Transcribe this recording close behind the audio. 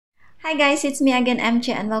Hi guys, it's me again, MJ,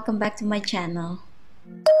 and welcome back to my channel.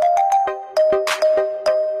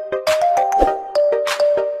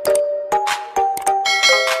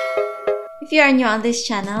 If you are new on this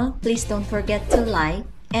channel, please don't forget to like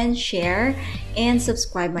and share and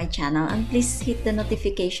subscribe my channel, and please hit the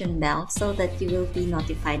notification bell so that you will be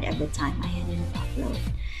notified every time I have a new upload.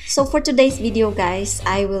 So for today's video guys,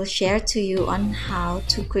 I will share to you on how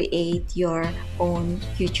to create your own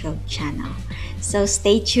YouTube channel. So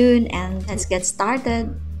stay tuned and let's get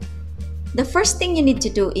started. The first thing you need to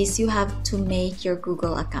do is you have to make your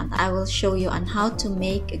Google account. I will show you on how to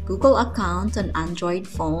make a Google account on Android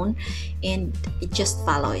phone, and just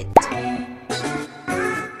follow it.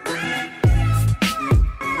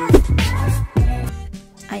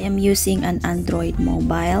 I am using an Android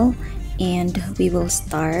mobile, and we will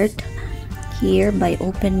start here by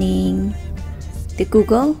opening the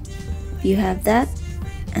Google if you have that,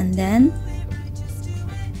 and then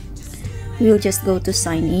we'll just go to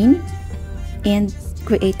sign in and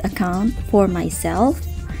create account for myself,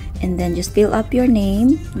 and then just fill up your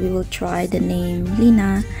name. We will try the name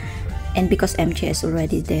Lina, and because MJ is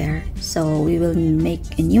already there, so we will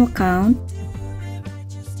make a new account.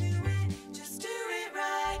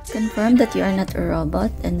 Confirm that you are not a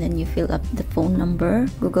robot, and then you fill up the phone number.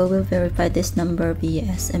 Google will verify this number via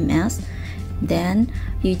SMS. Then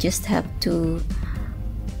you just have to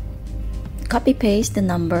copy paste the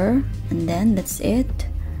number, and then that's it.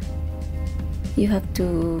 You have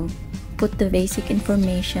to put the basic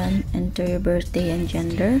information, enter your birthday and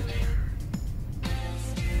gender,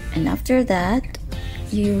 and after that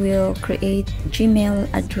you will create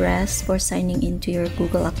Gmail address for signing into your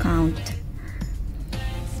Google account.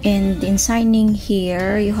 And in signing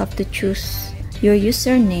here, you have to choose your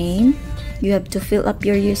username. You have to fill up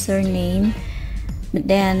your username, but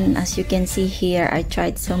then as you can see here, I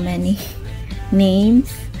tried so many names.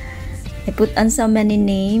 I put on so many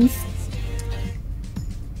names,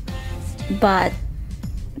 but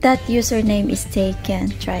that username is taken.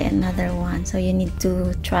 Try another one. So you need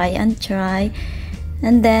to try and try,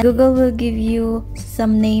 and then Google will give you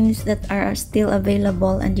some names that are still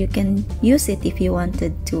available, and you can use it if you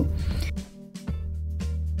wanted to.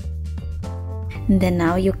 And then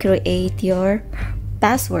now you create your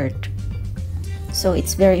password. So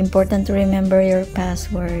it's very important to remember your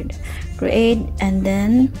password. Create, and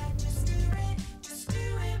then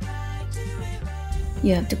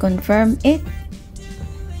you have to confirm it.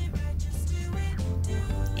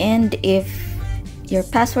 And if your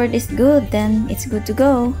password is good, then it's good to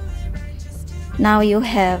go. Now you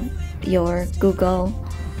have your Google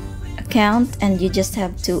account, and you just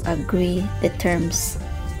have to agree the terms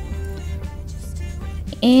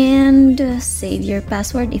and save your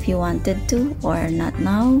password if you wanted to, or not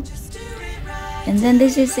now. And then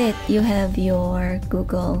this is it. You have your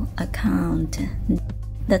Google account.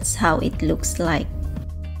 That's how it looks like.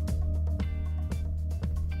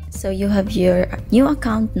 So you have your new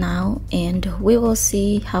account now, and we will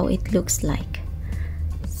see how it looks like.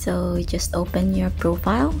 So just open your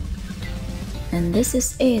profile, and this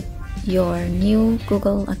is it, your new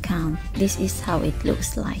Google account. This is how it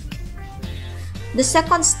looks like. The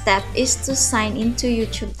second step is to sign into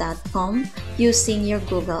youtube.com using your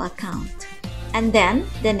Google account. And then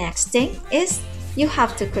the next thing is you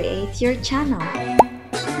have to create your channel.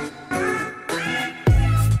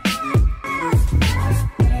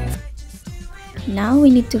 Now we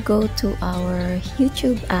need to go to our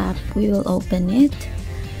YouTube app. We will open it,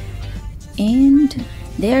 and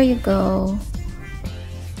there you go.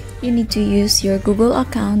 You need to use your Google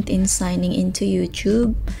account in signing into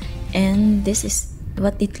YouTube, and this is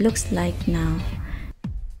what it looks like now.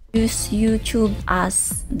 Use YouTube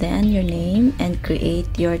as then your name and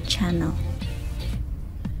create your channel.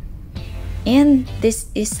 And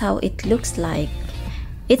this is how it looks like.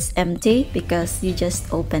 It's empty because you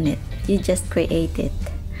just open it. You just create it.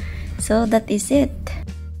 So that is it.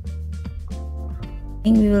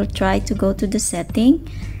 And we will try to go to the setting,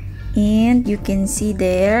 and you can see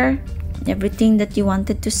there everything that you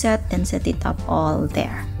wanted to set, and set it up all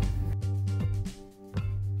there.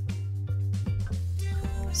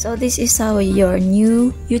 So this is how your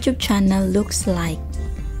new YouTube channel looks like.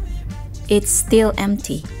 It's still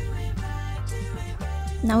empty.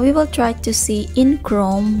 Now we will try to see in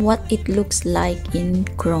Chrome what it looks like in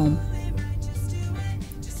Chrome.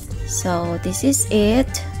 So this is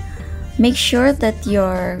it. Make sure that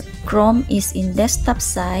your Chrome is in desktop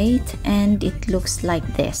side, and it looks like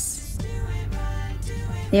this.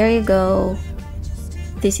 There you go.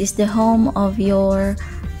 This is the home of your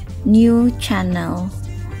new channel,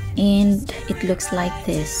 and it looks like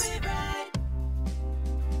this.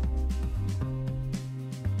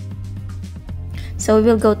 So we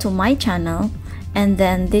will go to my channel, and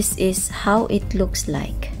then this is how it looks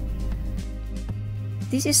like.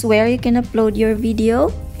 This is where you can upload your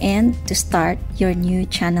video and to start your new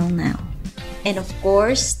channel now. And of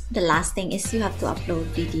course, the last thing is you have to upload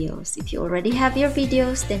videos. If you already have your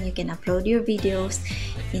videos, then you can upload your videos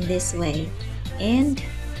in this way. And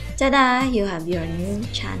ta-da! You have your new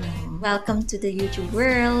channel. Welcome to the YouTube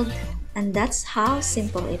world. And that's how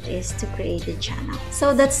simple it is to create a channel.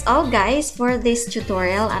 So that's all guys for this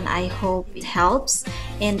tutorial, and I hope it helps,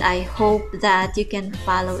 and I hope that you can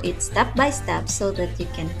follow it step by step so that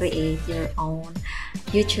you can create your own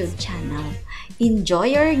YouTube channel.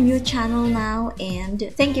 Enjoy your new channel now,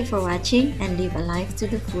 and thank you for watching, and live a life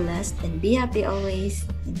to the fullest, and be happy always,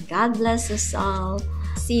 and God bless us all.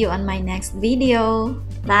 See you on my next video.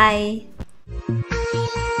 Bye. I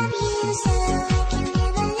love you so I can